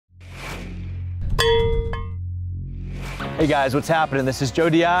Hey guys, what's happening? This is Joe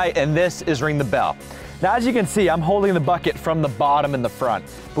DI and this is Ring the Bell. Now as you can see, I'm holding the bucket from the bottom in the front,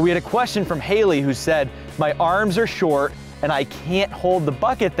 but we had a question from Haley who said, my arms are short and I can't hold the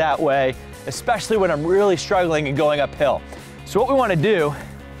bucket that way, especially when I'm really struggling and going uphill. So what we want to do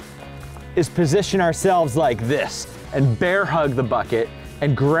is position ourselves like this and bear hug the bucket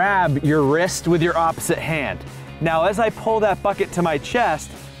and grab your wrist with your opposite hand. Now as I pull that bucket to my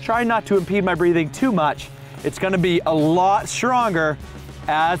chest, try not to impede my breathing too much. It's going to be a lot stronger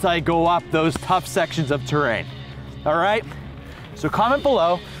as I go up those tough sections of terrain. All right? So comment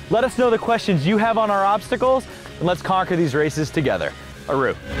below, let us know the questions you have on our obstacles, and let's conquer these races together.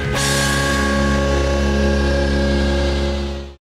 AROO.